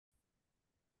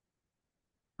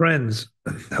Friends,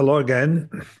 hello again.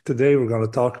 Today we're going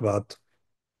to talk about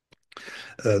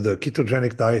the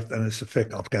ketogenic diet and its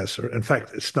effect on cancer. In fact,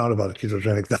 it's not about a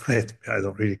ketogenic diet. I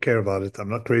don't really care about it. I'm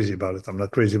not crazy about it. I'm not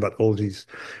crazy about all these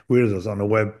weirdos on the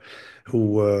web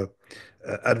who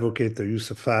advocate the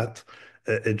use of fat.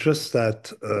 It's just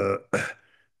that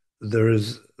there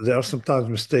are sometimes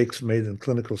mistakes made in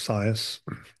clinical science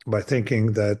by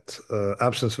thinking that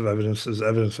absence of evidence is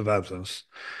evidence of absence.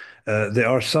 There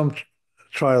are some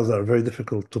trials that are very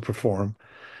difficult to perform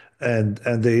and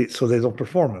they don't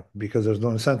perform it because there's no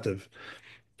incentive.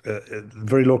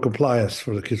 Very low compliance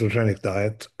for the ketogenic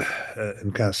diet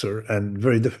in cancer, and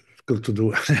very difficult to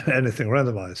do anything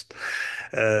randomized.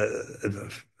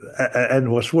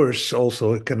 And what's worse,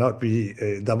 also, it cannot be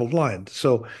double blind.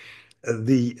 So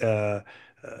there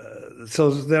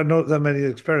are not that many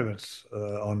experiments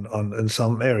on in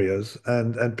some areas,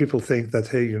 and people think that,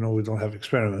 hey, we don't have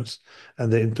experiments,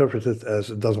 and they interpret it as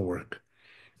it doesn't work.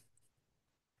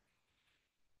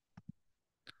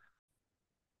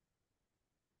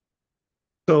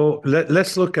 So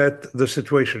let's look at the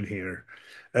situation here.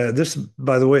 This,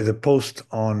 by the way, the post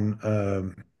on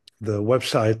the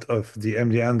website of the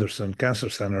MD Anderson Cancer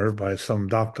Center by some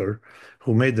doctor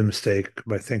who made the mistake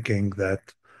by thinking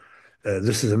that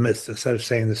this is a myth. Instead of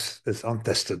saying this is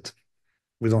untested,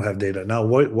 we don't have data. Now,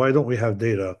 why don't we have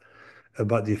data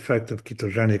about the effect of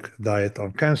ketogenic diet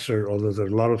on cancer, although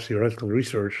there's a lot of theoretical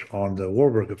research on the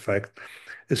Warburg effect,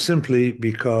 is simply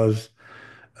because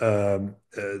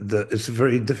it's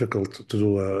very difficult to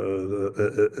do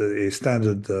a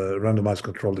standard randomized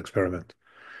controlled experiment.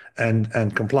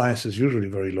 And compliance is usually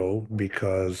very low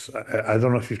because I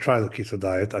don't know if you tried the keto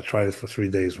diet. I tried it for 3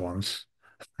 days once.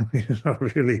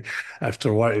 Really, after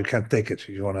a while, you can't take it.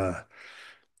 You want to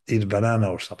eat a banana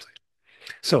or something.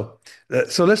 So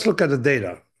let's look at the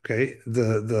data. Okay,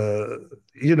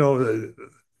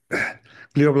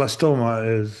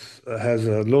 glioblastoma has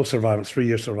a low survival, 3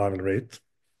 year survival rate.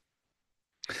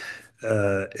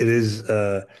 It is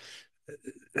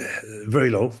very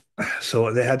low.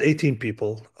 So they had 18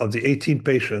 people. Of the 18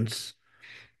 patients,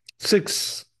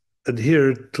 six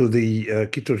adhered to the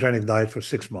ketogenic diet for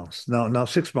 6 months. Now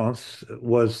 6 months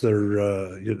was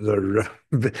their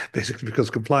basically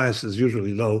because compliance is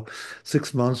usually low.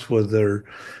 6 months was their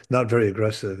not very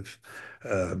aggressive,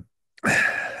 uh,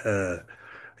 uh,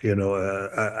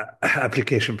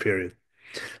 application period.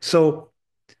 So,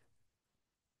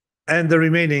 and the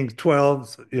remaining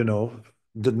 12,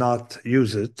 did not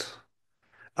use it.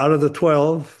 Out of the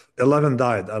 12, 11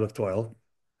 died out of 12.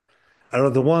 Out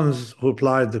of the ones who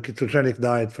applied the ketogenic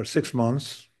diet for 6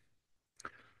 months,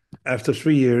 after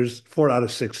 3 years, 4 out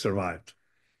of 6 survived.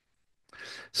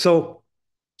 So,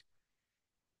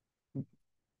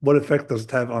 what effect does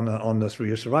it have on the 3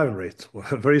 year survival rate? Well,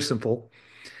 very simple.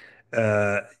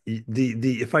 The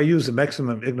if I use the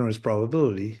maximum ignorance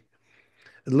probability,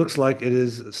 it looks like it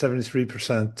is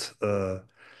 73%.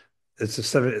 It's a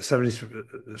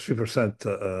 73%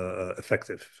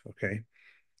 effective. Okay.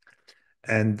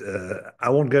 And I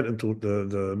won't get into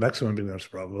the maximum ignorance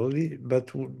probability,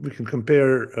 but we can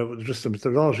compare just the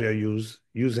methodology I use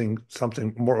using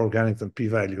something more organic than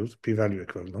p-values, p-value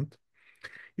equivalent.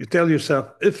 You tell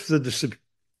yourself if the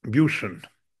distribution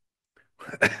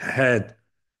had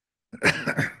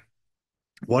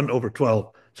 1 over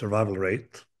 12 survival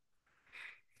rate,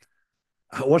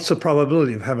 what's the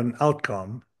probability of having an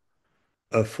outcome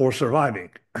of 4 surviving?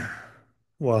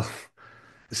 Well,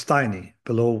 it's tiny,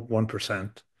 below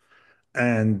 1%.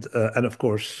 And of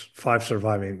course, 5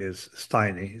 surviving is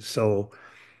tiny. So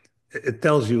it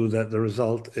tells you that the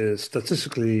result is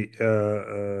statistically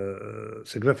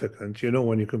significant.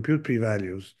 When you compute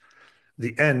p-values,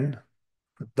 the n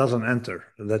doesn't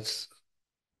enter. That's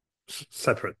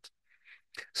separate.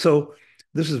 So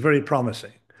this is very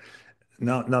promising.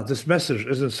 Now, this message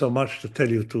isn't so much to tell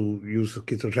you to use a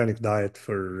ketogenic diet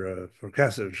for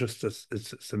cancer. It's just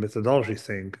it's a methodology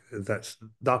thing that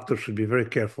doctors should be very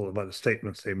careful about the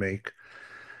statements they make.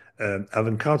 I've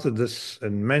encountered this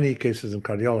in many cases in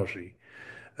cardiology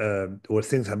where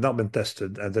things have not been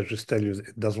tested and they just tell you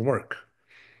it doesn't work.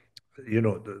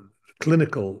 The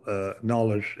clinical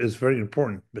knowledge is very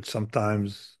important, but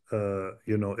sometimes,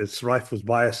 it's rife with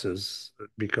biases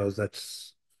because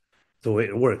that's the way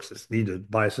it works. It's needed.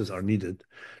 Biases are needed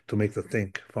to make the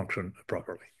think function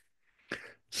properly.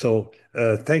 So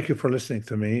thank you for listening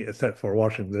to me, for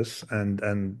watching this, and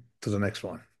to the next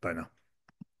one. Bye now.